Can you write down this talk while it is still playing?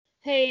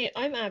Hey,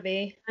 I'm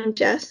Abby, I'm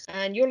Jess.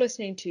 and you're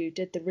listening to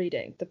Did the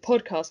Reading, the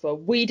podcast where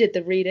we did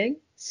the reading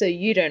so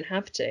you don't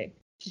have to.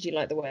 Did you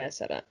like the way I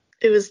said it?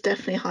 It was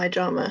definitely high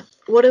drama.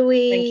 What are Thank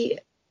we you.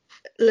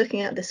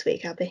 looking at this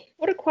week, Abby?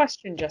 What a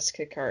question,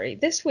 Jessica Curry.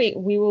 This week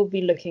we will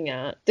be looking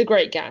at The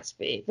Great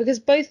Gatsby because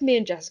both me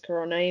and Jessica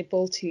are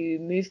unable to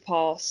move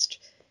past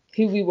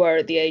who we were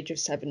at the age of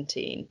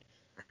 17,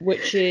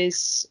 which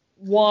is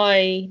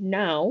why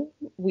now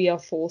we are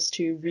forced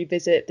to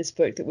revisit this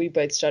book that we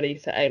both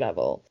studied for A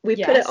level. We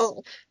put it Yes.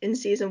 off in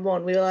season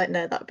one. We were like,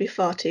 no, that'd be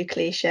far too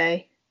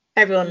cliche.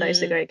 Everyone knows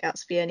The Mm, Great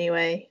Gatsby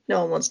anyway.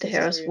 No one wants to it's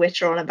hear us true.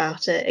 witter on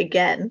about it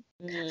again.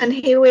 And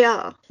Mm. here we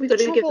are. We got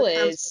to give Trouble the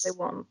fans what they is,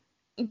 want.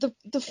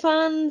 the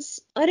fans,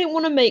 I don't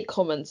want to make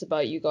comments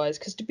about you guys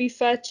because to be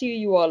fair to you,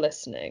 you are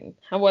listening.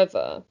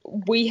 However,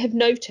 we have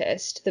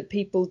noticed that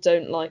people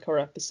don't like our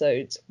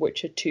episodes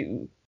which are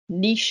too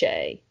niche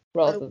I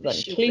rather than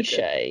wish you wouldn't.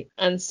 cliche,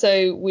 and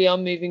so we are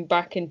moving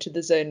back into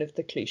the zone of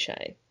the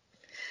cliche.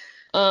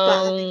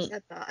 But having Um,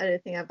 said that, I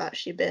don't think I've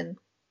actually been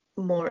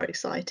more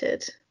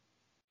excited.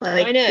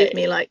 I Like, know give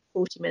me like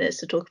 40 minutes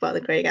to talk about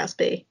The Great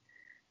Gatsby,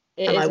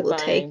 it and I is a will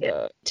take banging it.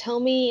 book. Tell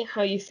me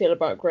how you feel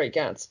about Great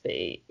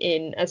Gatsby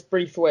in as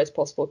brief a way as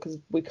possible because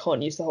we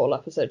can't use the whole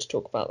episode to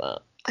talk about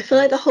that. I feel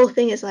like the whole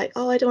thing is like,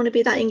 oh, I don't want to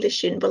be that English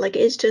student, but like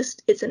it's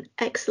an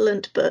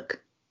excellent book.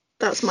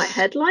 That's my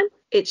headline.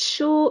 It's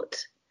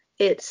short,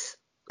 it's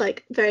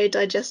like very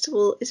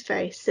digestible, it's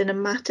very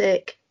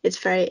cinematic,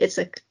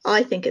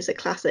 I think it's a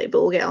classic,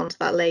 but we'll get onto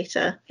that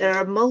later. There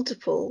are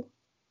multiple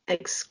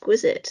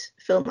exquisite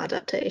film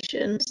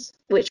adaptations,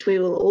 which we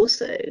will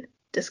also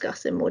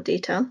discuss in more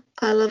detail.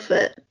 I love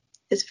it.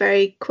 It's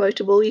very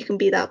quotable. You can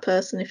be that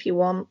person if you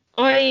want.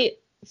 I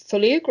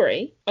fully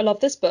agree. I love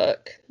this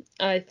book.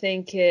 I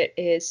think it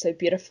is so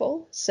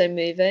beautiful, so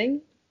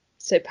moving,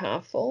 so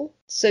powerful,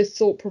 so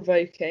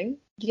thought-provoking.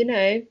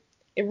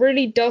 It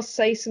really does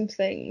say some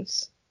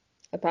things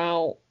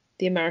about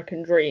the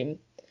American dream.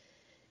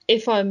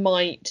 If I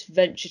might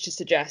venture to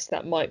suggest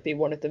that might be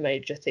one of the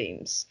major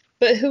themes.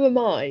 But who am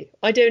I?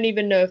 I don't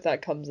even know if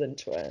that comes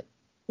into it.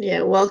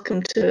 Yeah,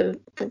 welcome to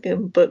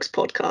fucking Books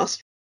podcast.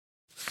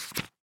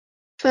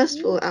 First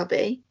of all,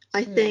 Abby,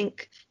 I Mm.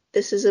 think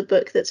this is a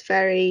book that's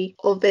very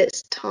of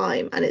its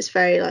time and it's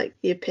very like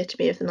the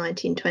epitome of the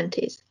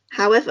 1920s.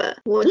 However,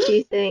 what do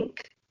you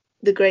think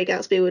The Great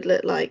Gatsby would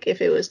look like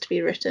if it was to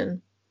be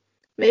written?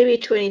 Maybe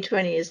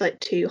 2020 is like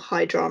too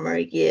high drama a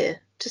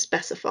year to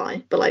specify,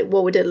 but like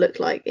what would it look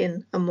like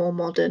in a more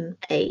modern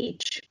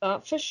age?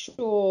 That for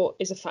sure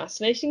is a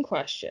fascinating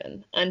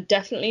question, and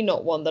definitely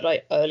not one that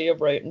I earlier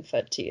wrote and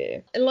fed to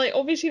you. And like,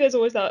 obviously, there's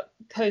always that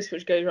post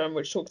which goes around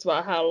which talks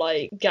about how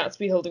like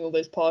Gatsby holding all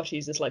those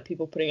parties is like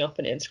people putting up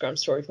an Instagram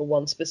story for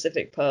one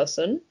specific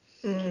person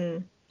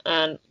Mm.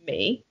 and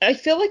me. I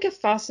feel like a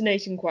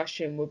fascinating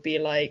question would be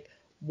like,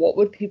 what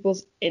would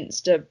people's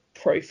Insta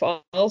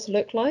profiles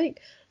look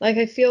like? Like,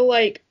 I feel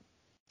like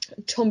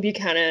Tom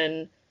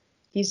Buchanan.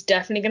 He's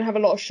definitely going to have a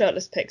lot of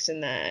shirtless pics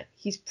in there.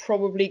 He's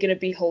probably going to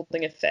be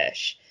holding a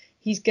fish.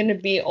 He's going to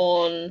be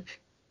on,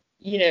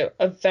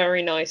 a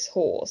very nice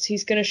horse.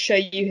 He's going to show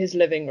you his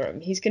living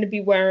room. He's going to be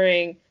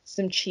wearing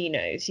some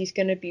chinos. He's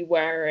going to be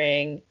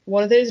wearing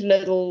one of those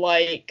little,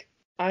 like,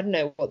 I don't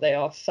know what they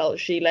are, felt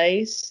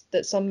gilets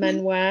that some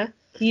men wear.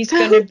 He's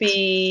going to Felt.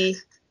 be.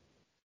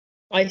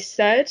 I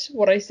said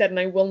what I said, and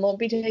I will not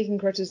be taking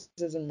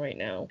criticism right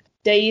now.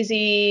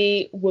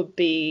 Daisy would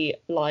be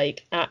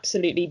like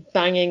absolutely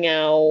banging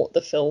out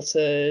the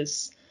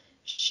filters.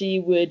 She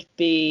would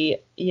be,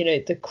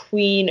 the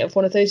queen of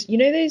one of those,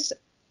 those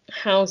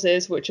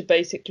houses which are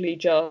basically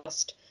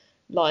just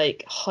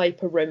like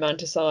hyper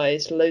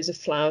romanticized, loads of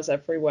flowers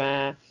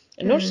everywhere.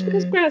 And not just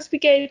because Mm.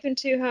 Gatsby gave them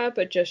to her,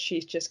 but just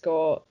she's just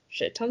got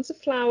shit tons of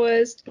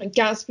flowers. And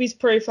Gatsby's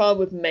profile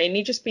would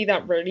mainly just be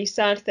that really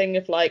sad thing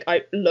of like, I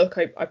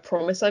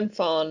promise I'm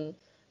fun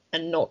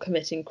and not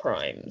committing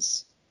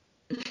crimes,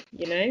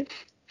 you know?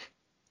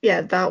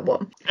 Yeah, that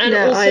one. And No,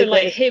 I also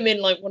like agree. him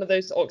in like one of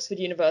those Oxford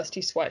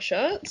University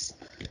sweatshirts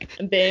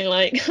and being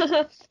like,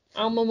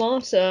 alma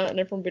mater, and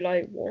everyone be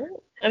like, what?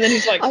 And then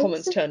he's like, I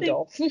comments also turned think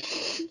off.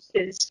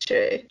 it's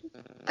true.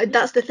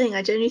 That's the thing.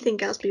 I genuinely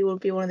think Gatsby will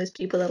be one of those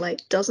people that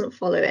like doesn't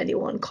follow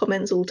anyone.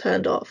 Comments all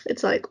turned off.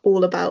 It's like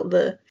all about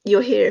the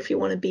you're here if you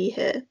want to be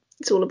here.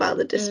 It's all about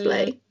the Mm,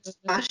 display.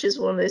 Ash is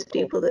one of those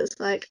cool. people that's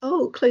like,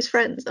 oh, close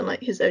friends, and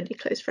like his only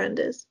close friend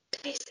is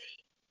Daisy.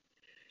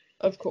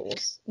 Of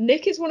course.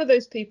 Nick is one of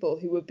those people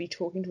who would be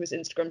talking to his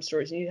Instagram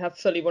stories and you'd have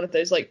fully one of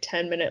those like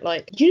 10-minute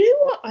like you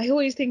know what I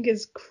always think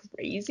is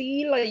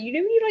crazy? Like when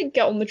you like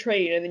get on the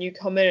train and then you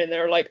come in and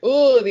they're like,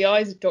 oh, the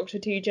eyes of Dr.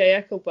 TJ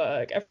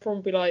Ecclesburg. Everyone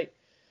would be like,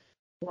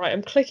 right,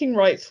 I'm clicking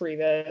right through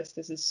this.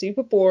 This is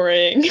super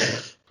boring.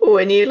 Or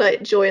when you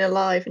like join a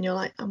live and you're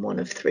like, I'm one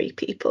of three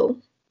people.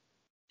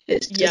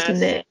 It's just Yes.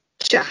 Nick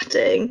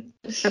chatting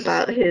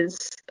about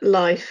his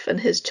life and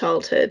his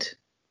childhood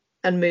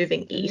and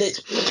moving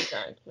east. Literally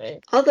exactly.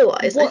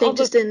 Otherwise, I What think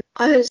other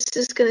I was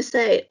just going to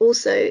say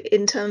also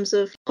in terms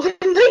of, on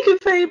like a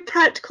very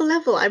practical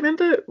level, I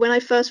remember when I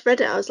first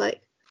read it, I was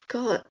like,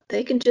 God,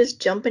 they can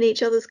just jump in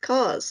each other's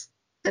cars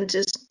and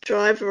just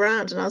drive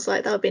around. And I was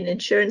like, that would be an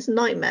insurance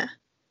nightmare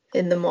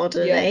in the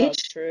modern Yeah, age.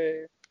 that's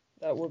true.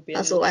 That would be.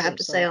 That's all I have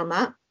to say on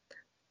that.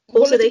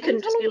 Well, Also, it they depends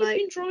couldn't how just long be you've like,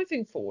 been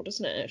driving for,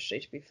 doesn't it, actually,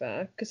 to be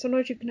fair? Because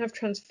sometimes you can have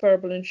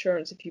transferable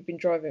insurance if you've been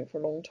driving for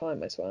a long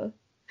time, I swear.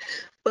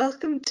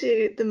 welcome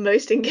to the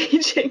most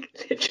engaging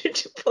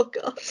literature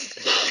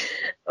podcast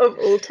of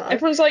all time.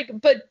 Everyone's like,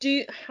 but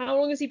how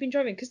long has he been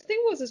driving? Because the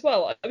thing was as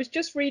well, I was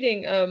just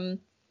reading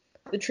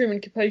the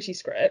Truman Capote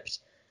script,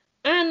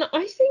 and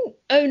I think,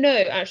 oh no,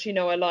 actually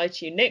no, I lied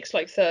to you. Nick's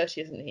like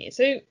 30, isn't he?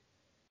 So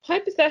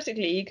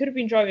hypothetically, he could have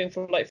been driving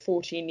for like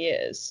 14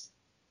 years.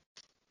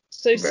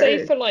 So say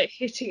Rogue. for like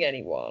hitting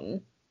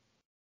anyone,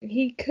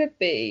 he could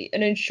be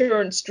an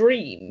insurance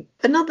dream.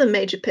 Another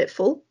major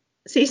pitfall,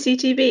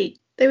 CCTV.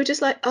 They were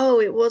just like, oh,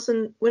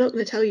 we're not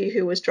going to tell you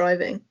who was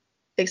driving,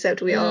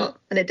 except we are.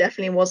 And it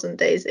definitely wasn't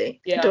Daisy.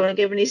 Yeah. I don't want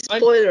to give any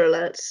spoiler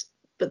alerts,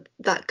 but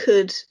that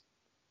could,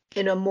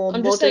 in a more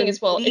I'm modern just saying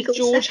as well, legal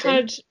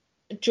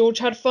if George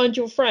had Find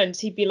Your Friends,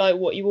 he'd be like,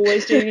 what are you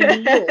always doing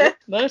in New York?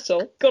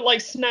 Myrtle. Got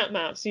like snap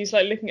maps. He's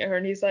like looking at her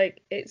and he's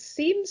like, it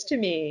seems to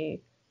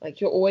me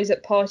like you're always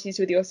at parties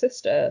with your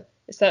sister.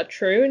 Is that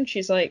true? And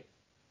she's like,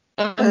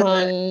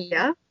 among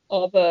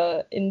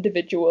other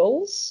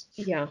individuals.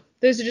 Yeah.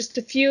 Those are just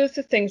a few of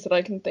the things that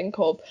I can think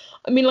of.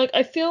 I mean, like,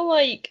 I feel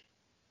like,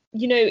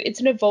 you know, it's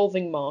an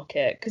evolving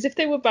market. Because if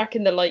they were back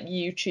in the like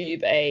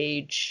YouTube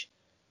age,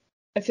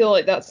 I feel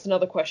like that's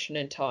another question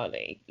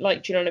entirely.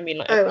 Like, do you know what I mean?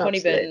 Like, I can't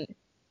even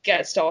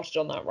get started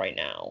on that right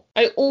now.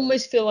 I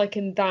almost feel like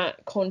in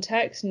that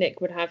context,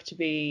 Nick would have to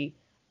be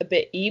a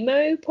bit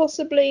emo,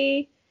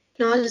 possibly.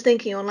 No, I was just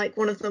thinking on like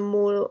one of the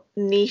more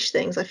niche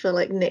things. I feel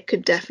like Nick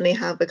could definitely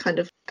have a kind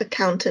of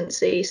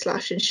accountancy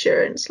 /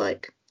 insurance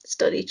like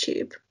study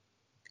tube.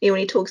 You know,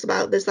 when he talks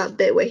about, there's that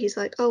bit where he's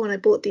like, oh, and I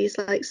bought these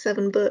like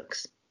 7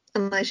 books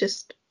and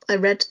I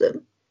read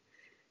them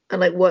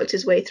and like worked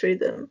his way through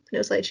them. And it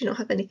was like, do you not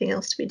have anything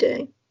else to be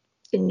doing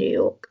in New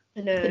York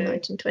in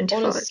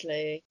 1925?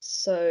 Honestly,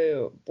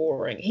 so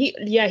boring.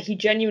 He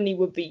genuinely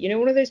would be, you know,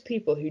 one of those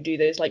people who do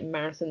those like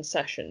marathon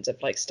sessions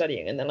of like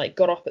studying and then like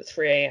got up at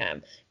 3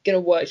 a.m., gonna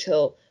work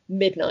till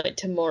midnight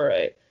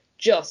tomorrow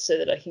just so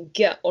that I can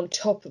get on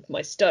top of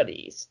my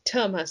studies.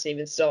 Term hasn't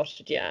even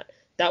started yet.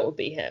 That would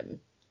be him.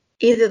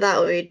 Either that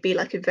or he'd be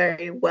like a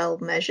very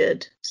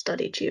well-measured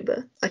study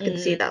tuber. I can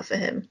see that for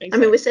him. Exactly. I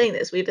mean, we're saying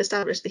this, we've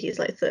established that he's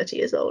like 30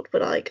 years old,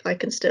 but I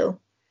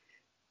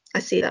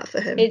see that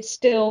for him. It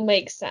still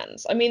makes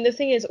sense. I mean, the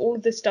thing is, all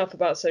of this stuff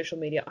about social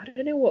media, I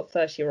don't know what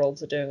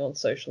 30-year-olds are doing on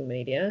social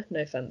media. No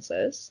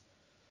offences.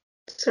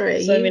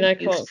 Sorry, so I mean, I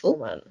can't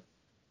comment.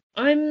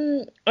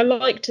 I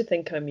like to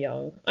think I'm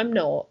young. I'm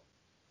not.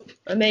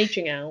 I'm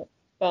aging out,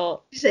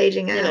 but he's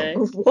aging out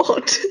of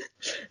what?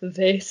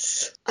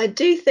 This. I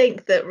do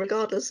think that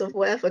regardless of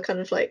whatever kind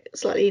of like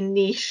slightly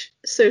niche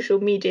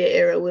social media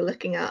era we're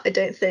looking at, I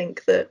don't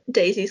think that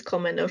Daisy's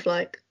comment of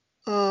like,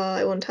 oh,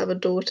 I want to have a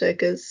daughter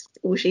because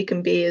all she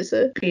can be is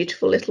a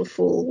beautiful little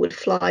fool would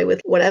fly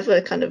with whatever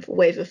kind of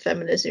wave of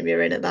feminism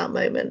you're in at that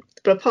moment.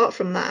 But apart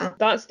from that,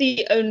 that's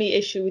the only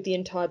issue with the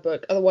entire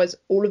book. Otherwise,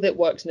 all of it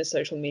works in a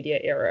social media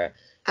era.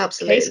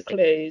 Absolutely. Case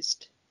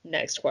closed.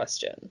 Next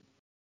question.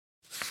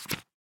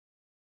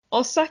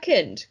 Our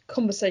second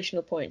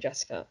conversational point,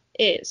 Jessica,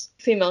 is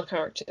female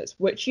characters,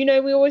 which, you know,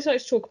 we always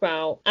like to talk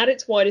about at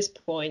its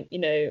widest point. You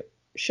know,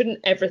 shouldn't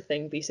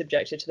everything be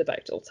subjected to the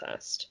Bechdel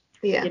test?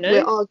 Yeah, you know?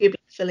 We're arguably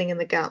filling in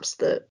the gaps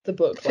that the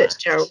book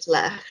Fitzgerald's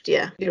left.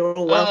 Yeah, you're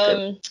all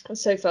welcome.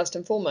 So first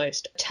and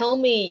foremost, tell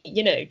me,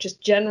 you know, just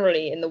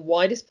generally in the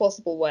widest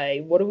possible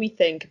way, what do we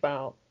think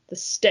about the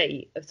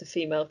state of the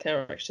female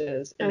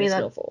characters in this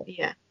novel?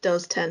 Yeah,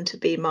 does tend to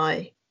be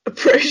my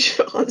approach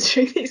for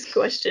answering these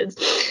questions.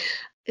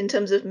 In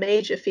terms of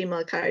major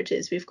female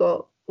characters, we've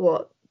got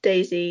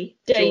Daisy,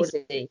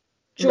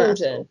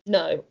 Jordan.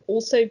 No,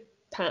 also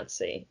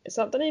Patsy. Is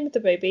that the name of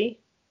the baby?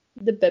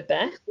 The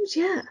bebe?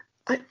 Yeah,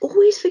 I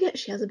always forget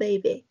she has a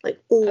baby.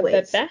 Like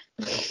always. A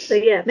bebe? So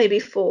yeah, maybe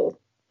 4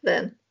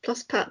 then,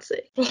 plus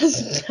Patsy.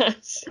 Plus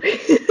Patsy.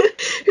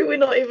 Who we're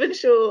not even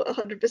sure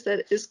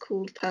 100% is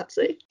called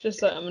Patsy.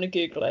 Just like, I'm going to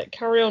Google it.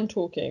 Carry on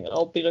talking.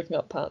 I'll be looking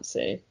up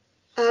Patsy.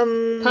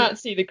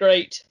 Patsy the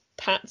Great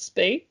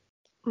Patsby.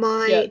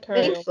 My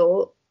main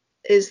thought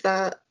is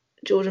that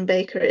Jordan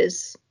Baker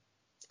is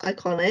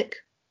iconic.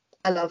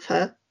 I love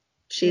her.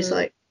 She's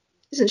like,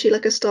 isn't she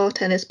like a star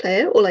tennis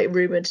player or like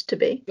rumoured to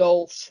be?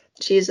 Golf.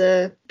 She's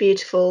a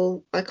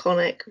beautiful,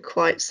 iconic,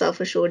 quite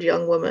self-assured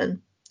young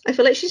woman. I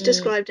feel like she's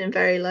described in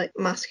very like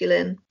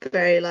masculine,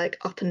 very like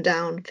up and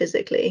down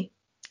physically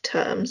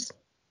terms.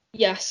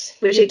 Yes,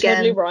 which you're again,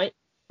 totally right.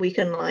 We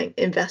can like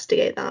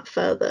investigate that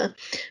further.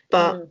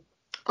 But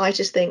I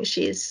just think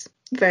she's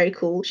very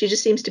cool. She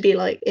just seems to be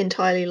like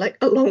entirely like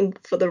along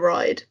for the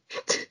ride.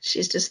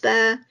 She's just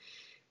there.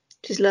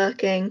 She's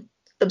lurking,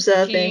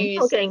 observing,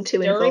 not getting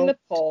too involved. The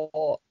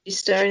pot. She's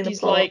stirring the pot.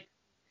 She's like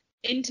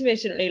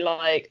intermittently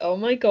like, oh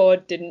my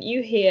god, didn't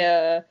you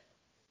hear?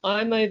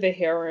 I'm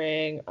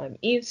overhearing. I'm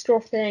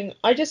eavesdropping.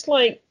 I just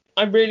like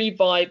I really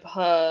vibe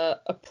her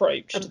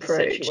approach to the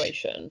Approach.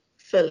 situation.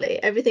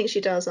 Fully. Everything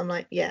she does, I'm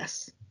like,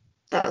 yes,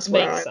 that's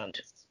where Makes I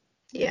sense.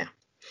 yeah.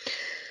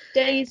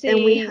 Daisy.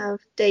 Then we have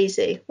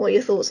Daisy. What are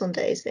your thoughts on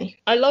Daisy?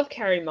 I love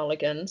Carey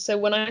Mulligan, so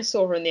when I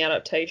saw her in the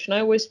adaptation, I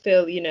always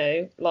feel,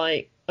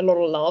 like a lot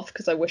of love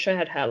because I wish I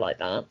had hair like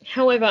that.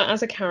 However,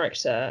 as a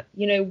character,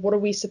 what are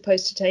we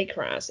supposed to take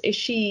her as? Is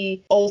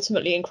she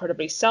ultimately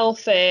incredibly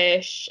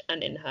selfish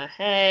and in her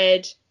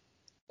head?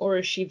 Or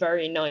is she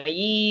very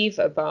naive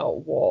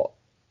about what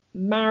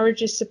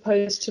marriage is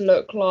supposed to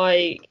look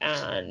like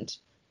and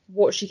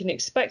what she can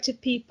expect of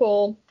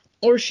people?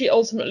 Or is she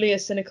ultimately a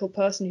cynical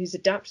person who's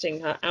adapting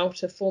her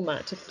outer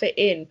format to fit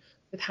in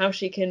with how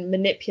she can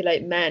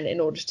manipulate men in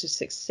order to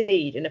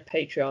succeed in a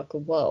patriarchal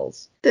world?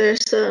 There are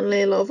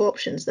certainly a lot of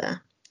options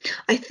there.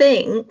 I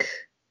think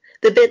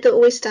the bit that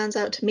always stands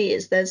out to me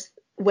is there's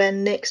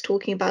when Nick's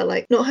talking about,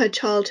 like, not her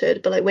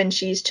childhood, but like when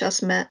she's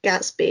just met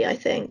Gatsby, I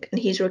think,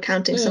 and he's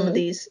recounting some of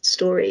these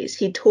stories.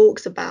 He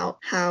talks about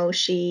how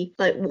she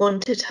like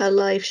wanted her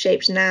life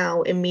shaped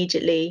now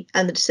immediately,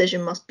 and the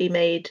decision must be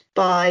made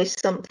by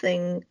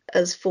something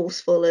as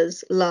forceful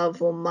as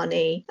love or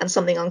money and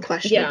something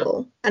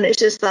unquestionable. Yeah. And it's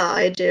just that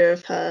idea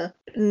of her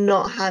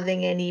not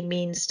having any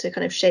means to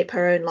kind of shape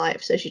her own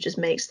life, so she just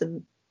makes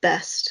the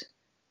best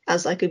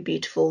as like a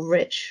beautiful,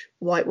 rich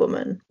white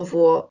woman of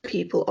what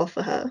people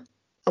offer her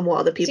and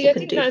what other people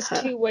can do for her. I think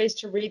there's two ways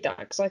to read that,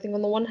 because I think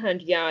on the one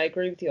hand, yeah, I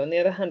agree with you. On the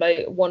other hand,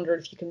 I wonder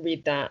if you can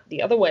read that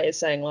the other way, as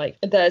saying like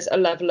there's a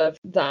level of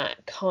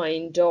that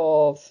kind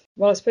of,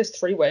 well, I suppose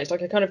three ways,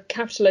 like a kind of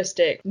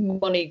capitalistic,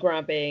 money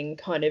grabbing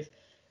kind of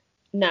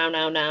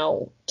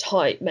now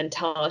type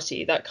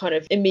mentality, that kind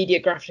of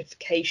immediate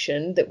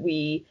gratification that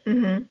we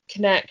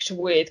connect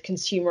with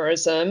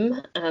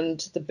consumerism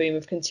and the boom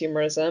of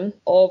consumerism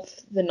of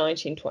the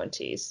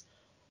 1920s,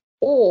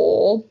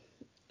 or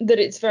that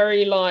it's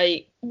very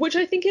like, which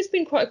I think has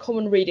been quite a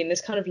common reading,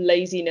 this kind of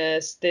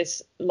laziness,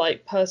 this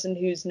like person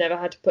who's never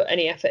had to put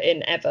any effort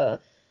in ever,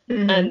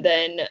 and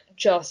then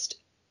just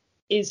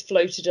is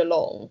floated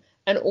along.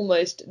 And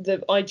almost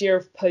the idea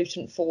of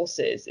potent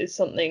forces is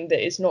something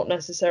that is not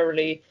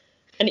necessarily,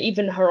 and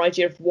even her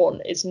idea of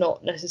want is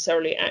not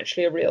necessarily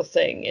actually a real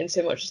thing, in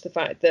so much as the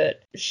fact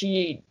that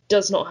she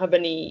does not have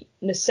any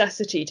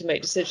necessity to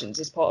make decisions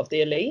as part of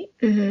the elite.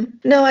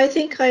 No, I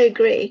think I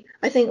agree.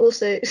 I think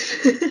also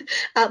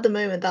at the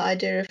moment that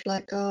idea of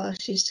like, oh,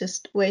 she's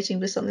just waiting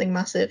for something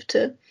massive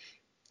to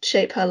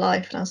shape her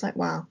life, and I was like,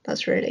 wow,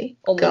 that's really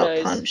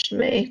gut punched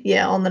me.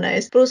 Yeah, on the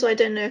nose. But also I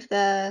don't know if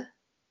they're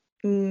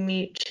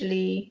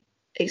mutually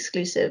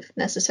exclusive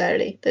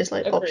necessarily, those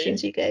like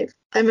options you gave.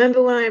 I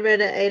remember when I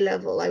read at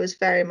A-level, I was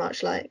very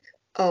much like,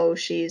 oh,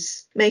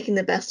 she's making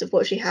the best of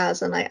what she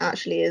has, and like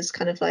actually is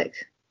kind of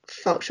like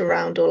fucked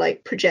around or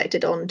like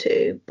projected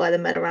onto by the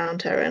men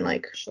around her, and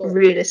like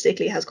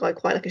realistically has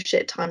quite like a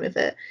shit time of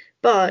it.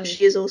 But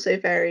she is also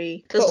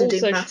very doesn't do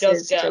masses. She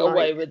does get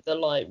away with the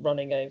like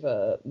running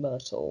over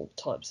Myrtle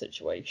type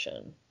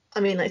situation.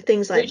 I mean, like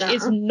things like which that.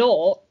 Which is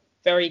not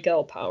very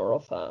girl power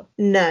of her.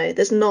 No,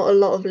 there's not a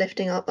lot of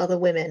lifting up other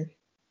women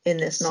in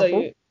this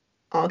novel,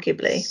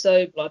 arguably.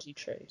 So bloody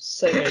true.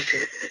 So very true.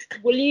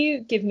 Will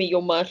you give me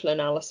your Myrtle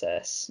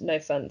analysis? No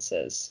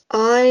fences.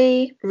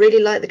 I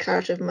really like the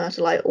character of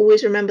Myrtle. I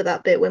always remember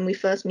that bit when we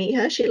first meet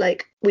her.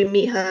 We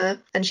meet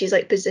her and she's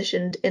like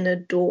positioned in a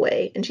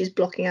doorway and she's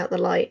blocking out the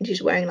light and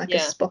she's wearing like a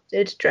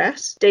spotted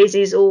dress.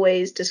 Daisy's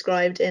always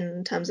described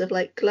in terms of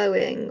like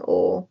glowing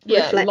or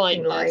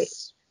reflecting light.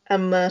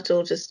 And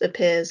Myrtle just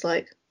appears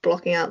like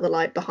blocking out the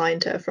light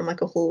behind her from like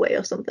a hallway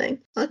or something.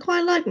 I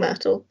quite like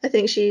Myrtle. I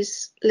think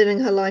she's living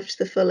her life to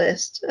the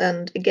fullest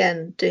and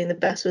again doing the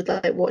best with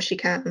like what she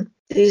can.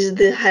 These are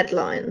the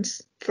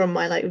headlines from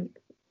my like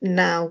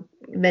now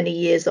many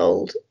years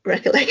old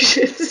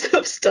recollections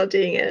of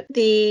studying it.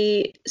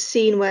 The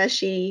scene where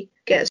she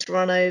gets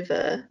run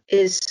over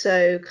is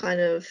so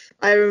kind of,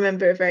 I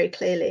remember it very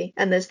clearly,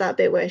 and there's that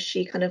bit where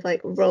she kind of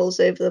like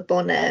rolls over the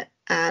bonnet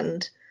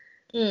and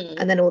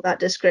then all that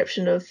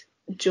description of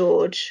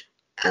George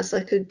as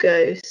like a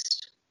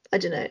ghost. I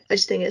don't know. I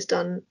just think it's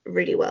done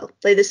really well.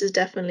 Like this is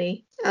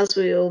definitely, as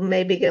we will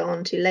maybe get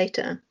on to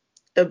later,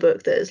 a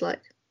book that is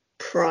like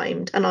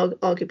primed and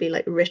arguably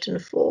like written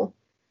for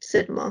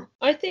cinema.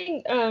 I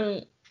think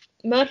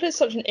Myrtle is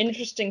such an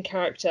interesting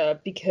character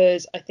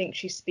because I think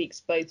she speaks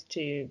both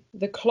to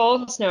the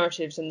class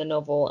narratives in the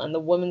novel and the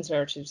women's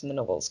narratives in the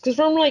novels. Because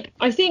from like,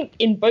 I think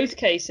in both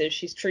cases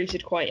she's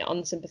treated quite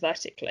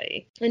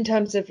unsympathetically in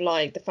terms of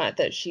like the fact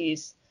that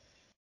she's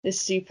this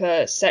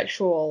super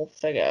sexual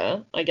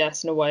figure, I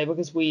guess, in a way,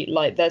 because we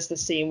like there's the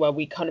scene where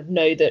we kind of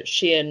know that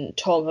she and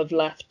Tom have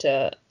left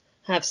to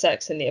have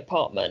sex in the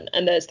apartment,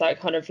 and there's that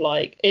kind of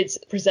like, it's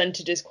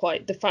presented as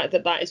quite, the fact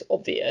that that is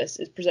obvious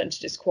is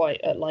presented as quite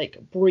a like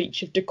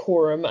breach of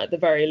decorum at the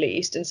very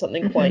least, and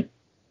something quite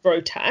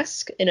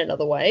grotesque in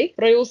another way.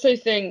 But I also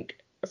think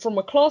from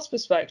a class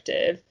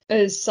perspective,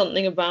 there's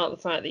something about the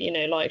fact that, you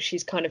know, like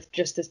she's kind of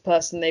just this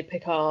person they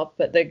pick up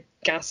at the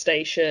gas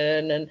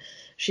station, and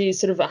she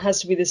sort of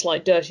has to be this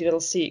like dirty little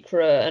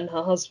secret, and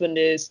her husband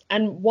is.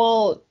 And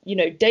while, you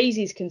know,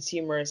 Daisy's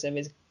consumerism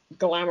is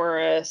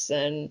glamorous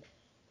and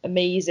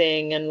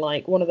amazing and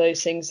like one of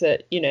those things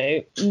that, you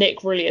know,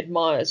 Nick really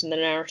admires in the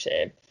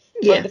narrative,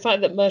 like the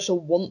fact that Myrtle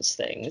wants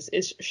things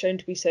is shown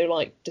to be so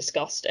like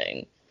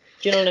disgusting.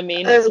 Do you know what I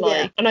mean? It's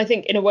like, and I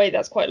think in a way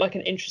that's quite like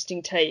an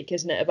interesting take,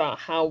 isn't it, about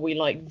how we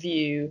like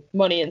view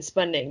money and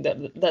spending, that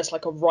there's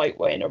like a right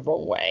way and a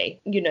wrong way.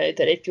 You know,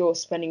 that if you're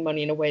spending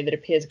money in a way that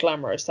appears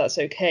glamorous, that's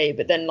okay.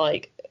 But then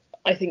like,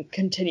 I think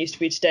continues to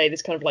be today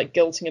this kind of like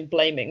guilting and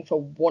blaming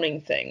for wanting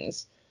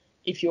things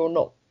if you're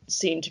not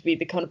seen to be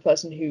the kind of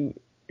person who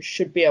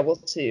should be able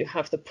to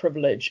have the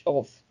privilege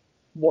of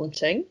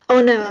wanting.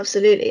 Oh no,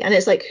 absolutely. And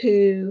it's like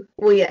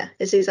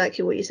it's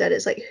exactly what you said.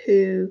 It's like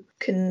who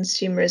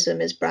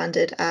consumerism is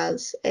branded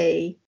as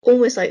a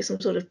almost like some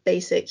sort of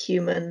basic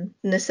human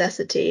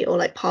necessity or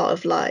like part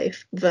of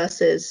life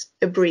versus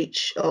a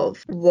breach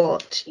of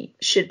what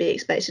should be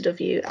expected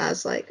of you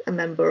as like a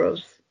member of,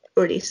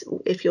 or at least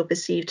if you're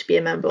perceived to be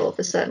a member of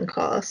a certain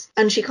class.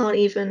 And she can't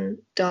even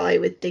die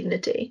with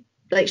dignity.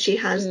 Like she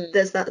has,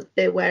 there's that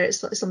bit where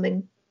it's like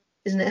something,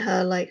 isn't it,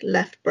 her like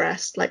left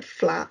breast like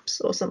flaps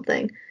or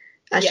something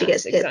as she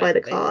gets hit by the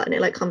car, and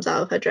it like comes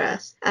out of her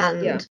dress.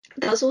 And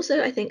that's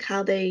also, I think,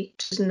 how they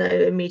just know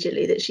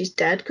immediately that she's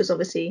dead, because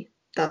obviously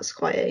that's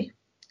quite a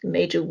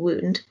major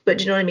wound. But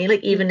do you know what I mean?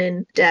 Like even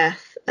in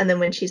death, and then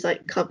when she's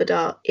like covered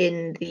up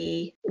in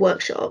the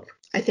workshop,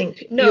 I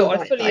think I fully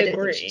agree. I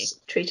don't think she's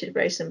treated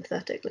very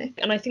sympathetically.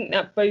 And I think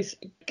that both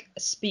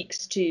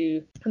speaks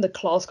to the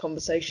class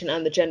conversation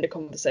and the gender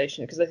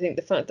conversation, because I think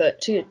the fact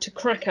that to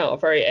crack out a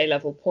very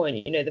A-level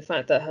point, you know, the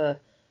fact that her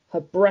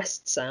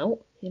breasts out,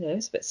 you know,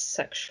 it's a bit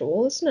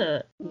sexual, isn't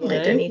it? You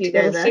know, don't need to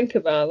go there. Think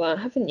about that,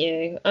 haven't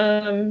you?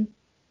 And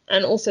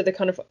also the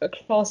kind of a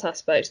class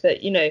aspect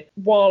that, you know,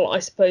 while I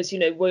suppose, you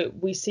know,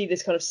 we see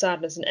this kind of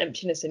sadness and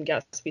emptiness in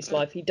Gatsby's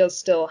life,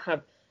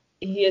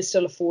 he is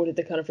still afforded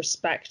the kind of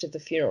respect of the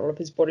funeral, of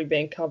his body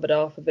being covered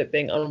up, of it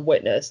being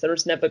unwitnessed. There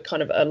is never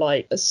kind of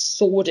a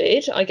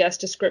sordid, I guess,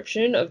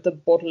 description of the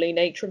bodily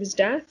nature of his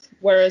death.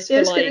 Whereas I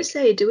was going to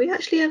say, do we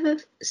actually ever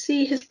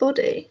see his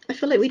body? I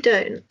feel like we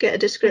don't get a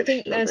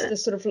description. I think there's the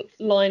sort of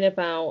line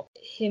about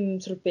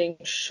him sort of being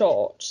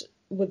shot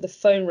with the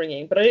phone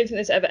ringing, but I don't think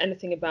there's ever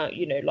anything about,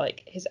 you know,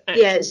 like his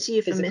actual it's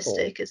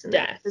euphemistic, isn't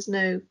death. It? There's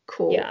no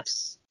corpse.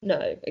 Yes.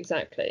 No,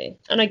 exactly.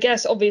 And I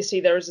guess obviously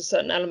there is a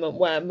certain element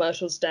where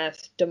Myrtle's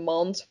death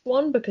demands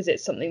one, because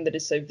it's something that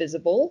is so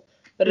visible.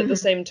 But at the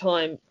same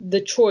time,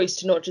 the choice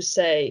to not just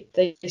say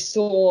they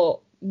saw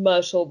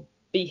Myrtle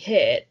be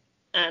hit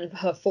and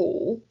her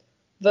fall,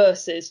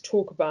 versus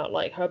talk about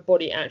like her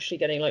body actually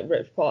getting like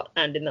ripped apart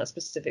and in that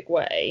specific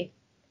way,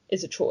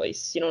 is a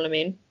choice. You know what I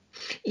mean?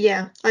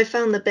 Yeah, I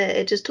found the bit.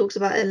 It just talks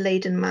about a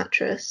laden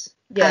mattress.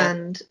 Yeah.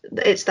 And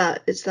it's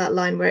that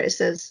line where it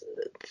says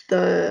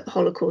the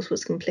Holocaust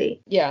was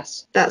complete.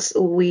 Yes. That's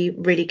all we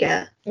really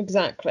get.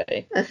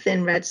 Exactly. A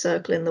thin red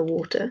circle in the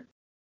water.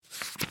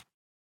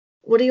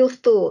 What are your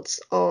thoughts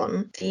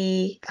on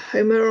the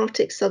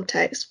homoerotic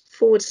subtext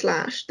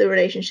 / the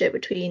relationship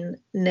between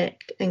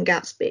Nick and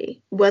Gatsby,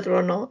 whether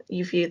or not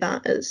you view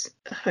that as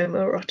a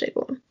homoerotic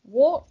one?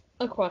 What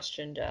a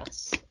question,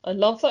 Jess. I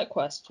love that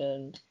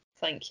question.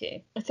 Thank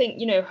you. I think,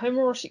 you know,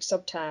 homoerotic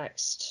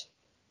subtext,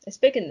 it's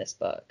big in this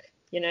book,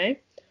 you know?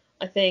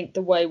 I think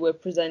the way we're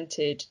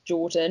presented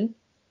Jordan,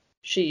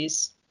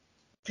 she's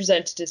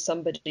presented as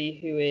somebody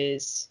who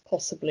is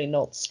possibly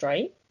not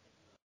straight.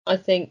 I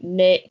think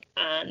Nick,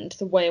 and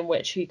the way in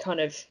which he kind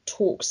of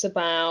talks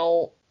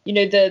about, you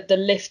know, the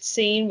lift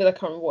scene with, I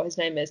can't remember what his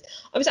name is.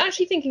 I was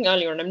actually thinking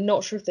earlier, and I'm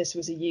not sure if this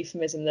was a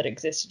euphemism that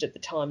existed at the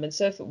time, and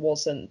so if it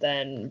wasn't,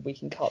 then we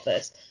can cut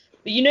this.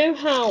 But you know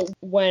how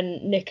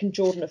when Nick and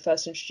Jordan are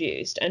first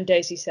introduced and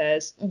Daisy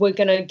says, we're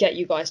going to get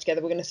you guys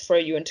together, we're going to throw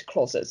you into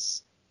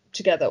closets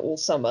together all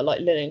summer, like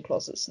linen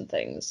closets and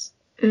things.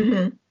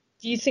 Mm-hmm.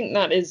 Do you think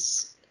that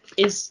is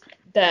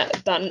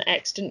that an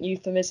extant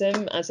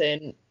euphemism, as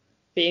in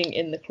being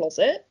in the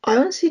closet? I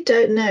honestly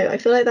don't know. I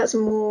feel like that's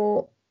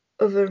more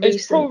of a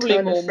recent probably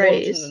turn more of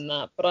phrase modern than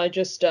that, but I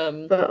just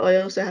But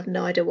I also have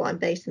no idea what I'm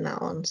basing that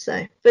on.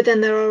 So, but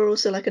then there are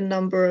also like a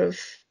number of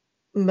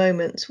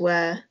moments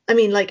where, I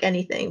mean, like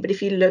anything, but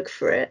if you look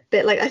for it,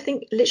 but like I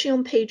think literally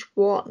on page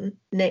 1,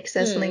 Nick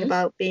says something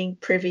about being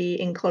privy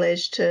in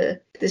college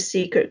to the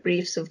secret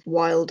griefs of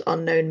wild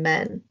unknown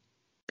men,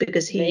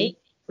 because he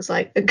was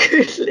like a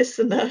good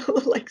listener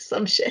or like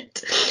some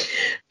shit.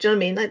 Do you know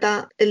what I mean? Like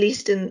that, at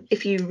least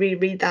if you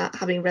reread that,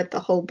 having read the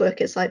whole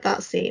book, it's like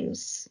that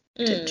seems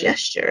to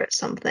gesture at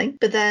something.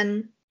 But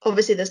then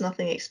obviously there's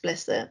nothing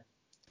explicit.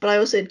 But I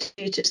also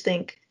do just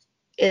think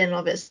in and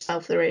of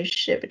itself the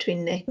relationship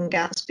between Nick and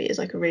Gatsby is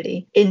like a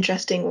really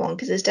interesting one,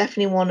 because it's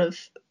definitely one of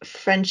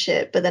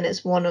friendship, but then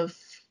it's one of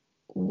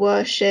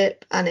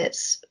worship, and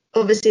it's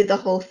obviously the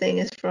whole thing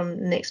is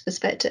from Nick's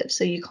perspective,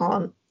 so you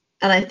can't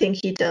And I think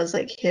he does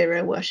like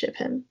hero worship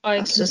him. I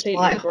That's just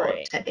completely my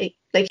agree. hot take.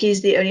 Like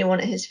he's the only one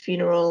at his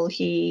funeral.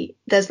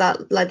 There's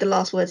that like the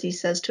last words he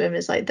says to him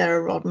is like, "They're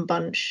a rotten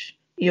bunch.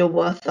 You're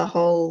worth the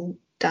whole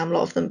damn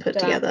lot of them put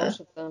Damn together." lot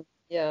of them.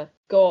 Yeah.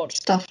 God.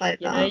 Stuff like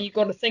You know, that. you've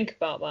got to think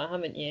about that,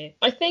 haven't you?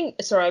 I think,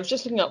 sorry, I was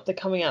just looking up the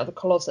coming out of the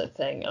closet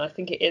thing, and I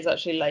think it is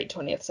actually late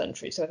 20th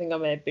century, so I think I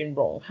may have been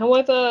wrong.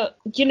 However,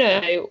 you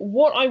know,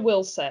 what I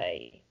will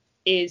say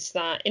is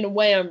that in a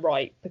way I'm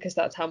right, because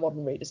that's how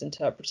modern readers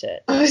interpret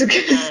it. I was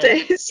going to say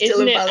it's still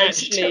isn't a it valid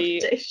actually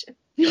interpretation.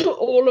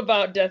 all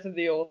about death of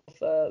the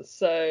author?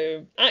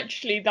 So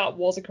actually, that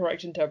was a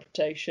correct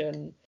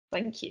interpretation.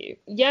 Thank you.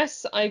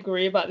 Yes, I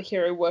agree about the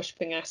hero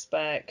worshipping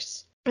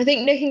aspect. I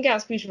think Nick and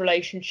Gatsby's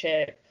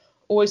relationship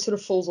always sort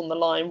of falls on the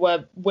line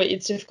where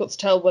it's difficult to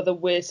tell whether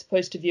we're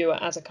supposed to view it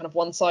as a kind of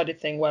one-sided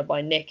thing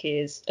whereby Nick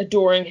is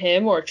adoring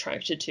him or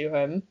attracted to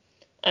him.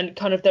 And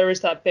kind of there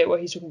is that bit where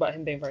he's talking about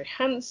him being very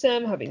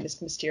handsome, having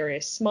this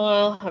mysterious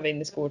smile, having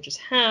this gorgeous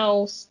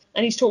house.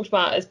 And he's talked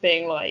about as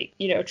being like,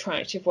 you know,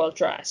 attractive,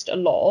 well-dressed a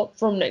lot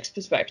from Nick's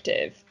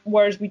perspective.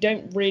 Whereas we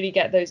don't really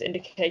get those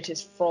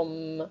indicators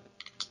from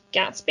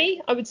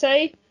Gatsby, I would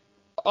say.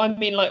 I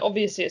mean, like,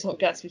 obviously it's not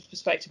Gatsby's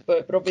perspective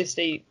book, but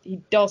obviously he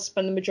does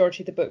spend the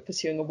majority of the book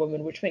pursuing a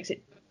woman, which makes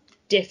it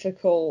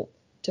difficult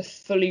to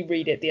fully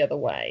read it the other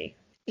way.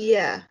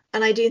 Yeah,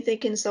 and I do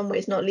think in some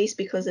ways, not least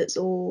because it's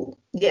all,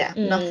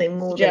 nothing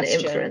more than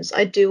suggestion. inference.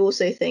 I do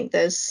also think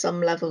there's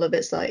some level of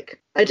it's like,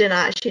 I don't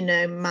actually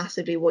know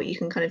massively what you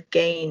can kind of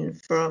gain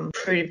from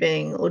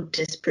proving or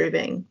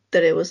disproving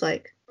that it was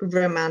like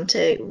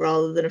romantic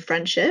rather than a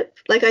friendship.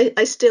 Like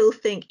I still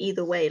think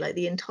either way, like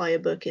the entire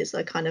book is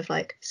a kind of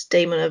like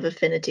statement of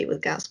affinity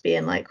with Gatsby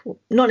and like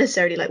not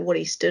necessarily like what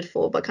he stood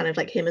for, but kind of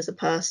like him as a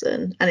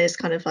person. And it's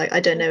kind of like,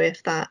 I don't know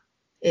if that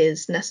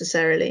is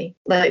necessarily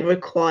like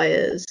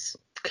requires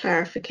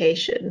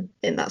clarification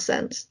in that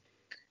sense.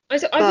 I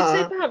would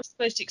say perhaps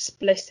the most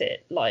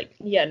explicit, like,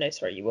 yeah, no,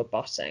 sorry, you were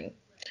butting.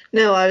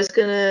 No, I was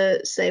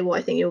gonna say what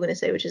I think you were gonna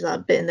say, which is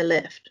that bit in the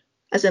lift.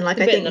 As in,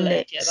 like, I think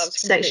Nick's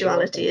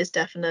sexuality is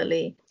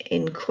definitely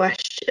in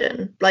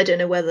question, but I don't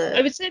know whether.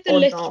 I would say the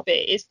lift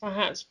bit is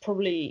perhaps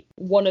probably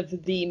one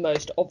of the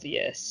most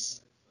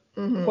obvious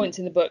points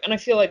in the book, and I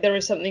feel like there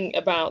is something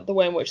about the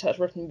way in which that's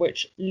written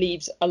which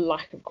leaves a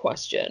lack of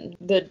question.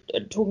 The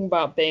talking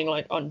about being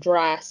like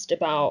undressed,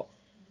 about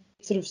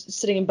sort of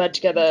sitting in bed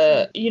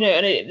together, you know,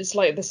 and it's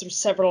like the sort of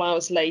several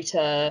hours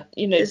later,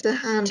 you know, there's a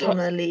hand on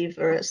a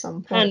lever at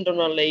some point. Hand on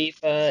a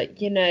lever,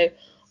 you know.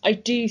 I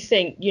do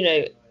think, you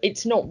know,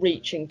 it's not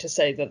reaching to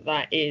say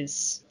that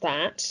is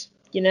that.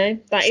 You know,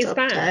 that is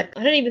that.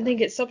 I don't even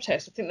think it's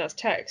subtext. I think that's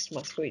text,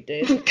 my sweet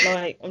dude.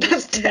 Like, I'm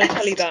going to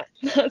tell you that.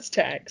 That's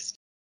text.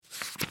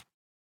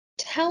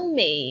 Tell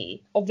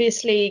me,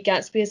 obviously,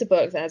 Gatsby is a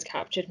book that has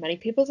captured many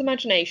people's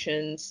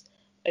imaginations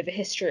over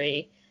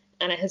history,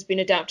 and it has been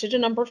adapted a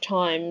number of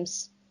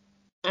times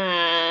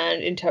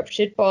and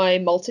interpreted by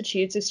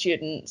multitudes of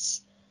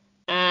students.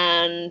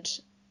 And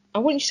I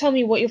want you to tell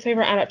me what your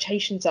favourite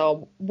adaptations are.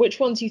 Which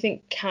ones you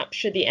think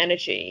capture the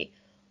energy?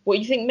 What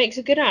you think makes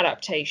a good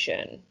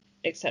adaptation,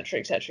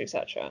 etc., etc.,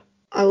 etc.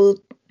 I will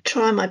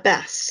try my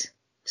best.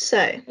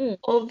 So,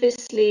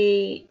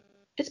 obviously,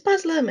 it's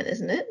Baz Luhrmann,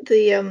 isn't it?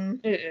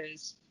 It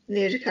is.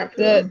 Leo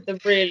DiCaprio. The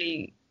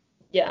really,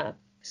 yeah.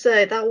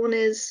 So that one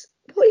is,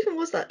 what even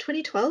was that?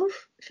 2012?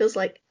 It feels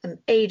like an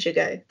age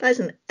ago. That is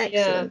an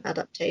excellent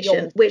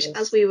adaptation, which,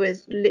 as we were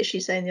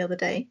literally saying the other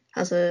day,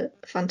 has a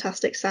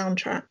fantastic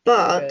soundtrack.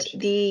 But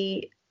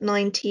the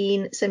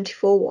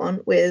 1974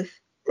 one with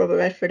Robert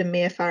Redford and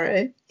Mia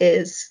Farrow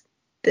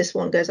this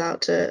one goes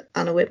out to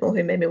Anna Whitmore,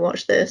 who made me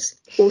watch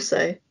this.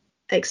 Also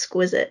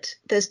exquisite.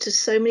 There's just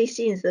so many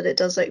scenes that it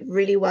does like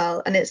really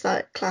well, and it's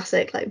that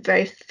classic, like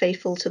very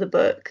faithful to the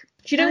book.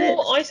 Do you know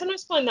what? I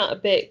sometimes find that a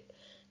bit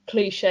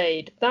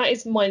cliched. That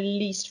is my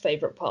least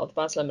favourite part of the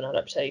Baz Luhrmann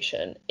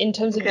adaptation. In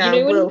terms of, you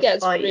know, when he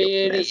gets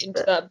really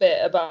into that bit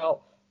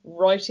about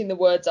writing the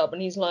words up,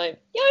 and he's like,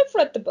 yeah, I've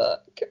read the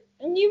book.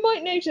 And you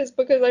might notice,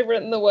 because I've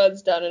written the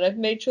words down and I've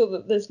made sure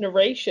that this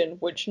narration,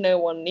 which no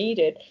one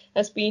needed,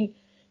 has been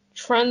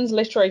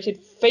transliterated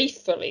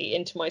faithfully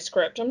into my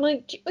script. I'm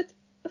like,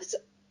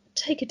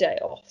 take a day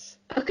off.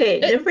 Okay,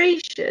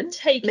 narration,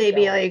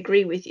 maybe I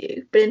agree with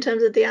you. But in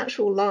terms of the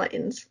actual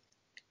lines,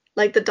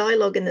 like the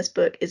dialogue in this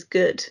book is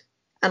good.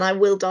 And I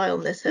will die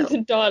on this hill.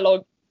 The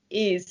dialogue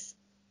it's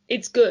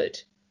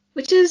good.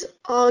 Which is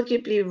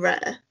arguably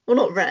rare. Well,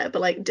 not rare,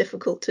 but like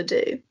difficult to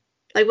do.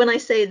 Like when I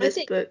say this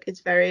book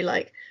is very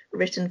like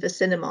written for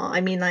cinema,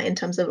 I mean that in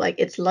terms of like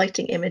its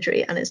lighting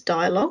imagery and its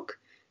dialogue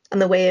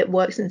and the way it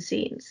works in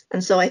scenes.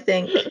 And so I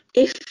think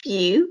if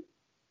you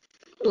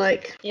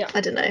like,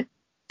 I don't know,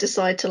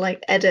 decide to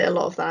like edit a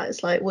lot of that,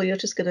 it's like, well, you're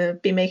just gonna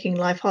be making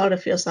life harder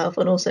for yourself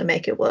and also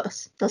make it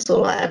worse. That's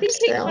all I have to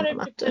say on the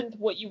matter. Depends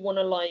what you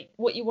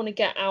want to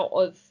get out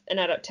of an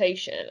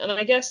adaptation, and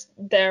I guess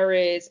there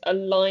is a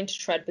line to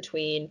tread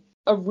between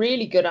a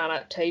really good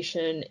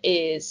adaptation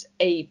is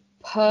a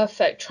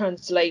perfect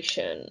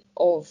translation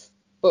of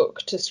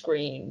book to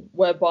screen,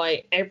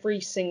 whereby every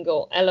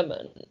single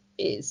element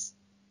is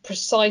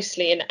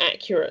precisely and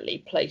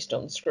accurately placed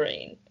on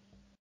screen,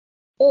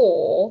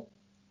 or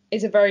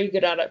is a very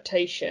good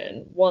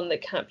adaptation one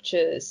that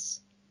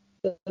captures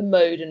the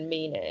mode and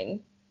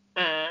meaning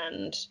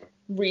and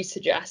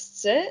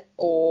resuggests it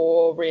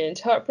or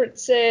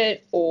reinterprets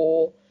it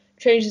or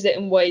changes it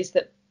in ways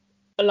that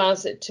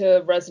allows it to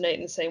resonate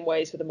in the same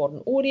ways with a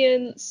modern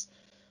audience.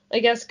 I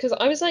guess because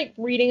I was like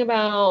reading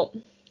about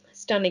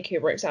Stanley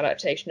Kubrick's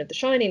adaptation of The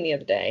Shining the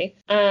other day,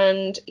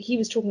 and he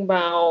was talking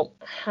about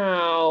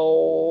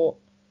how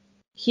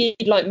he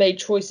like made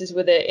choices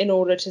with it in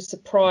order to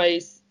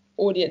surprise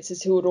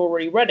audiences who had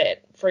already read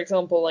it. For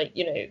example, like,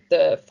 you know,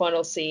 the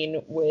final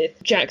scene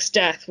with Jack's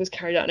death was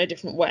carried out in a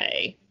different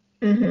way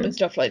and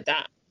stuff like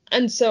that.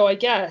 And so I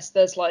guess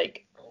there's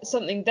like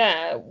something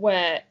there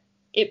where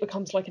it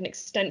becomes like an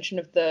extension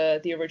of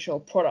the original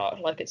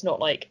product. Like, it's not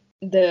like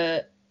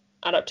the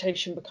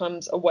adaptation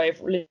becomes a way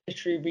of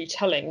literary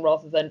retelling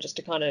rather than just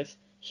a kind of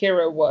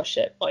hero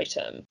worship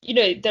item. You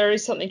know, there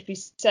is something to be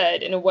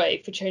said in a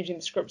way for changing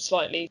the script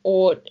slightly,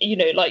 or, you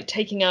know, like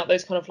taking out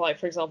those kind of like,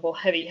 for example,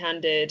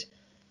 heavy-handed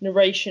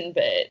narration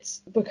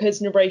bits,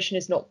 because narration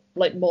is not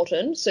like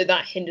modern, so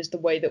that hinders the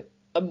way that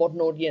a modern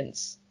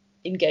audience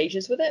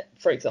engages with it,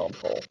 for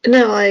example.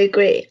 No, I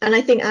agree. And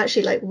I think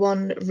actually like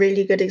one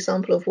really good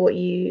example of what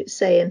you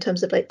say in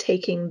terms of like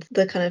taking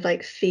the kind of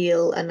like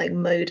feel and like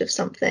mode of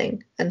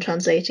something and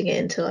translating it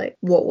into like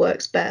what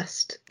works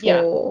best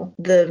for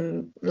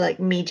the like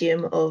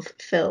medium of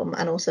film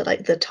and also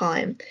like the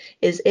time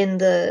is in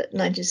the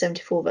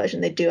 1974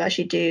 version. They do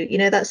actually do, you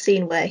know, that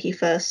scene where he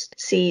first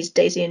sees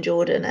Daisy and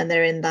Jordan and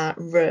they're in that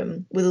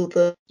room with all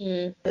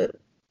the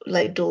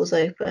like doors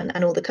open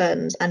and all the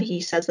curtains, and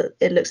he says that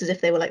it looks as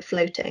if they were like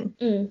floating.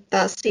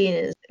 That scene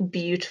is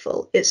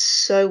beautiful. It's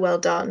so well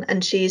done,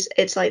 and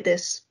it's like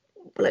this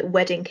like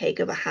wedding cake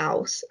of a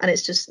house, and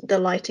it's just, the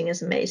lighting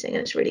is amazing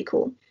and it's really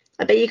cool.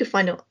 I bet you could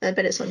find it. I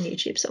bet it's on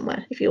YouTube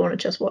somewhere if you want to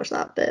just watch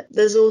that bit.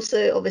 There's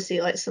also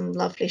obviously like some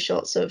lovely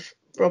shots of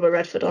Robert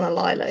Redford on a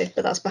lilo,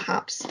 but that's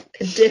perhaps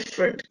a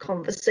different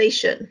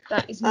conversation.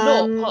 That is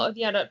not part of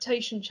the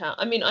adaptation chat.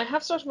 I mean, I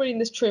have started reading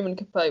this Truman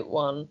Capote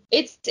one.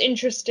 It's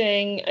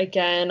interesting.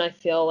 Again, I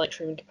feel like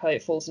Truman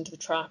Capote falls into the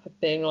trap of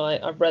being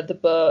like, I've read the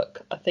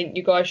book, I think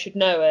you guys should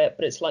know it,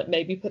 but it's like,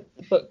 maybe put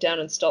the book down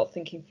and start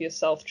thinking for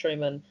yourself,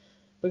 Truman,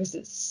 because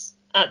it's,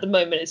 at the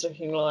moment, it's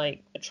looking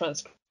like a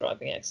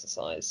transcribing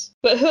exercise.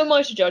 But who am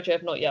I to judge? I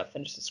have not yet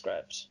finished the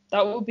script.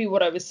 That would be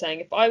what I was saying.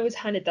 If I was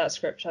handed that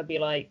script, I'd be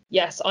like,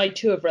 yes, I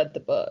too have read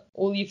the book.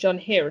 All you've done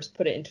here is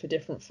put it into a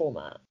different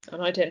format,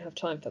 and I don't have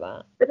time for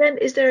that. But then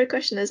is there a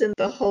question, as in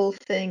the whole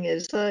thing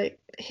is like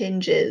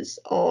hinges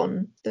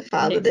on the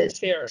fact that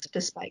it's Nick's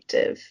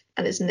perspective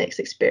and it's Nick's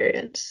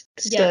experience.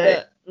 Yeah,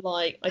 so but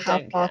like, I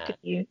don't care. Can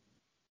you...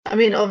 I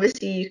mean,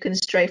 obviously you can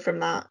stray from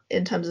that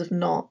in terms of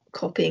not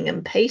copying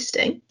and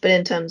pasting, but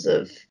in terms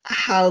of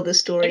how the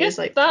story is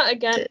like... that,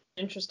 again,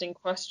 interesting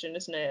question,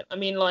 isn't it? I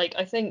mean, like,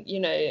 I think, you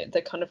know,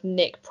 the kind of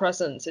Nick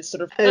presence is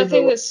sort of a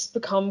thing that's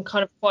become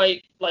kind of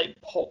quite, like,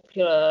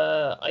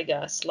 popular, I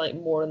guess, like,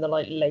 more in the,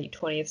 like, late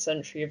 20th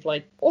century of,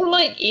 like, or,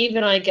 like,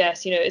 even, I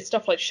guess, you know, it's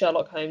stuff like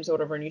Sherlock Holmes or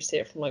whatever, and you see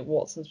it from, like,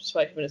 Watson's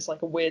perspective, and it's,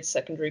 like, a weird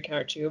secondary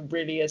character who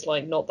really is,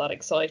 like, not that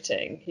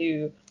exciting,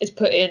 who is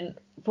put in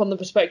from the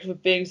perspective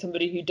of being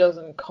somebody who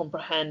doesn't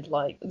comprehend,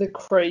 like, the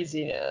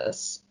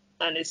craziness,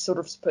 and is sort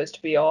of supposed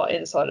to be our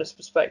insider's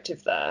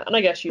perspective there. And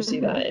I guess you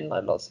see that in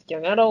like lots of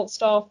young adult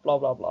stuff, blah,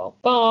 blah, blah.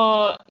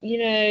 But, you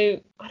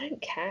know, I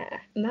don't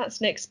care. And that's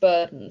Nick's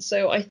burden.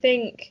 So I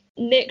think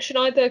Nick should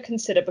either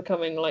consider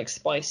becoming like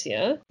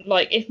spicier.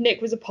 Like, if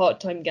Nick was a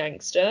part-time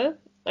gangster,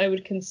 I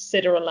would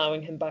consider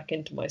allowing him back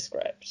into my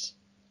script.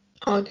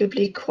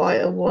 Arguably quite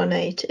a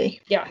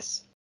 180.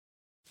 Yes.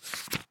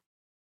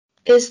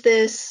 Is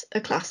this a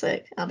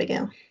classic,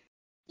 Abigail?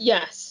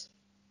 Yes.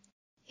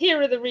 Here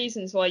are the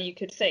reasons why you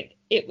could think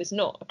it was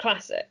not a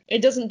classic.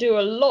 It doesn't do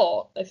a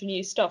lot of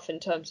new stuff in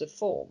terms of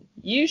form.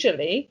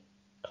 Usually,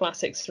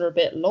 classics are a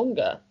bit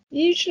longer.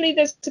 Usually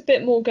there's a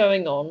bit more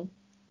going on.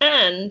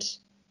 And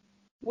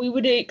we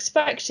would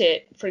expect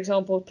it, for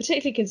example,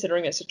 particularly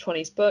considering it's a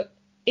 20s book,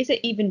 is it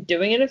even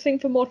doing anything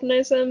for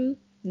modernism?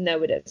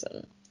 No, it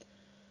isn't.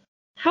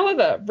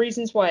 However,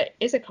 reasons why it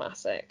is a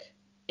classic: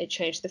 it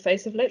changed the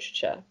face of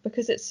literature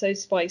because it's so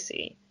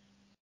spicy.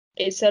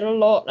 It said a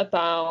lot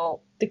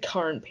about the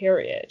current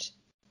period,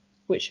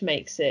 which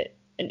makes it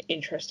an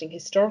interesting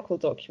historical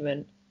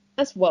document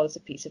as well as a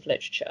piece of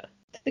literature.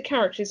 The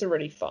characters are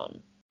really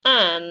fun,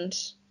 and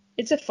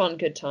it's a fun,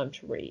 good time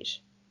to read.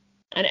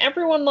 And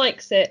everyone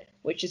likes it,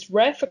 which is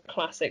rare for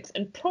classics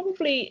and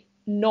probably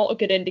not a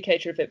good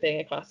indicator of it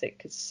being a classic,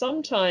 because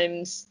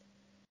sometimes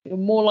you're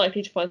more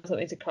likely to find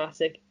something's a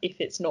classic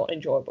if it's not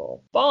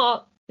enjoyable.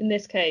 But in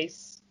this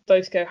case,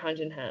 both go hand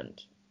in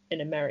hand in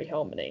a merry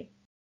harmony.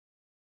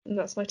 And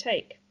that's my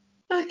take.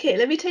 Okay,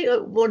 let me take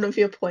one of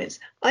your points.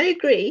 I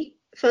agree.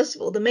 First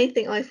of all, the main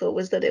thing I thought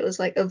was that it was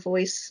like a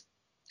voice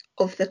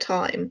of the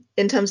time.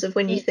 In terms of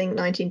when you think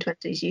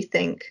 1920s, you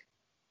think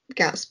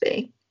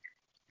Gatsby.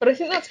 But I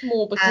think that's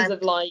more because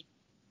of like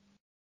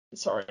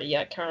Sorry,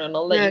 yeah, Karen,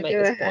 I'll let No, you make go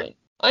this ahead. point.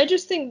 I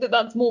just think that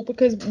that's more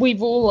because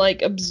we've all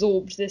like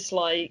absorbed this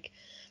like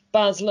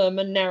Baz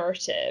Luhrmann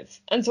narrative,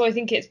 and so I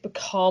think it's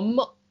become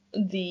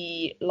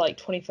the like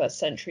 21st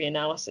century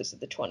analysis of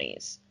the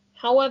 20s.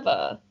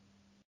 However,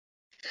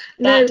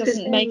 No, that because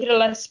doesn't make it a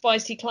less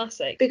spicy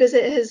classic.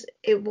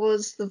 it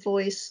was the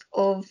voice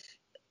of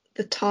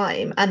the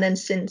time, and then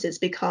since it's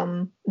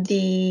become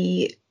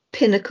the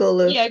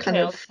pinnacle of Yeah, kind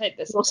okay, I'll of take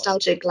this point.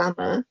 nostalgic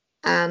glamour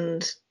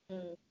and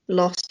Mm,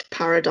 lost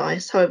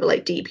paradise, however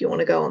like deep you want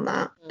to go on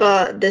that. mm.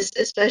 But this,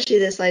 especially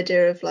this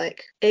idea of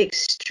like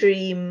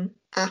extreme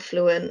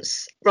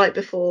affluence right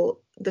before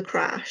the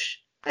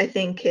crash, I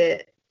think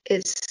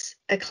it's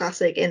a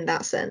classic in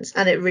that sense,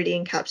 and it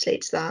really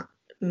encapsulates that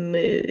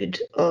mood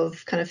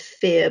of kind of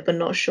fear but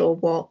not sure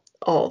what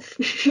of,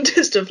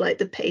 just of like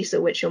the pace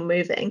at which you're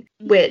moving,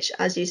 which,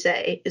 as you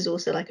say, is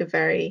also like a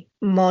very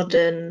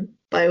modern,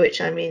 by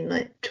which I mean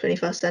like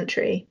 21st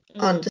century,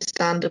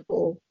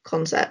 understandable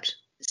concept.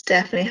 It's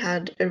definitely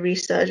had a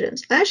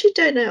resurgence. I actually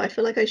don't know. I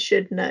feel like I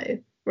should know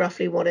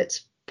roughly what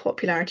its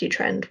popularity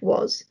trend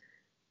was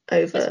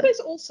over I suppose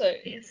also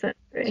the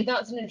century.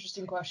 that's an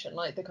interesting question.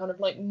 Like the kind of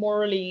like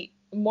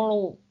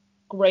moral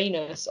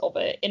grayness of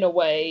it in a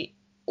way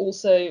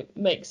also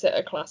makes it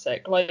a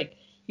classic. Like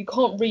you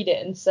can't read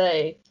it and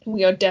say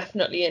we are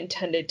definitely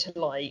intended to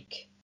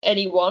like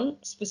anyone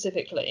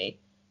specifically.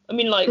 I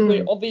mean, like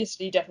we're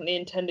obviously definitely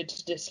intended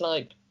to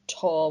dislike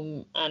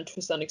Tom and to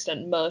a certain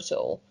extent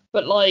Myrtle,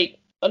 but like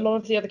a lot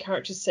of the other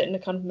characters sit in a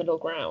kind of middle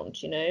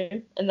ground, you know,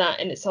 and that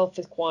in itself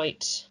is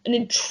quite an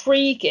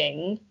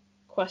intriguing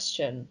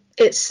question.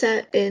 It's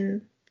set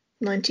in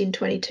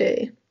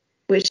 1922,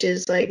 which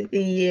is like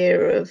the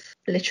year of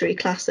literary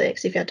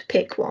classics if you had to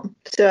pick one.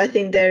 So I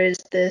think there is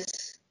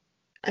this,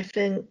 I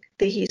think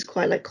that he's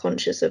quite like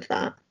conscious of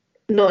that.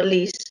 Not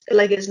least,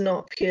 like it's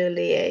not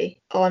purely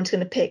I'm just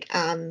going to pick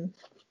an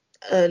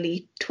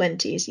early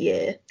 20s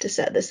year to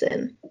set this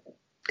in,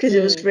 because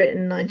it was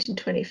written in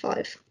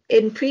 1925.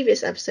 In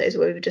previous episodes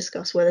where we've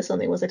discussed whether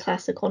something was a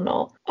classic or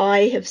not,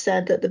 I have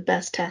said that the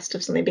best test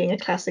of something being a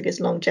classic is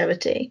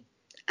longevity.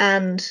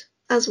 And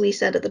as we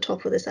said at the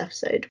top of this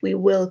episode, we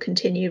will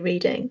continue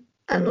reading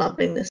and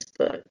loving this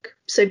book.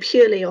 So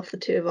purely off the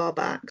two of our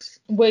backs,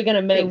 we're going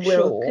to make it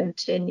will sure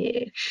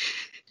continue.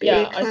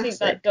 Yeah, I think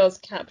that does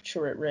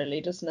capture it really,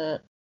 doesn't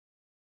it?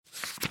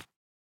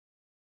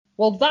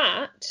 Well,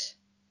 that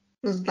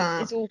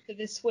is all for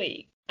this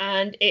week,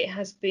 and it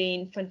has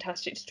been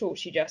fantastic to talk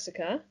to you,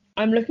 Jessica.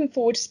 I'm looking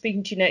forward to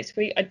speaking to you next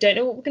week. I don't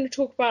know what we're going to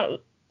talk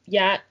about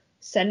yet.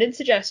 Send in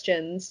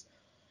suggestions.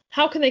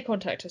 How can they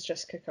contact us,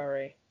 Jessica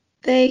Curry?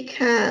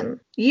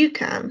 You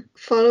can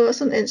follow us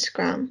on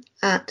Instagram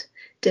at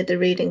Did the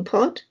Reading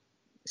Pod.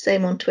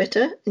 Same on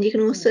Twitter, and you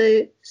can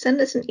also send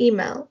us an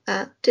email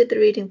at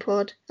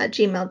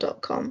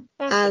didthereadingpod@gmail.com.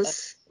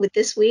 As with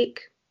this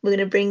week, we're going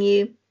to bring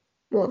you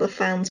what the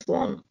fans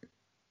want.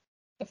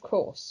 Of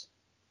course.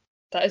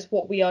 That is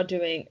what we are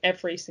doing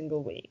every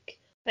single week.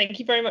 Thank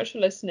you very much for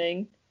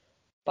listening.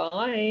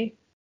 Bye.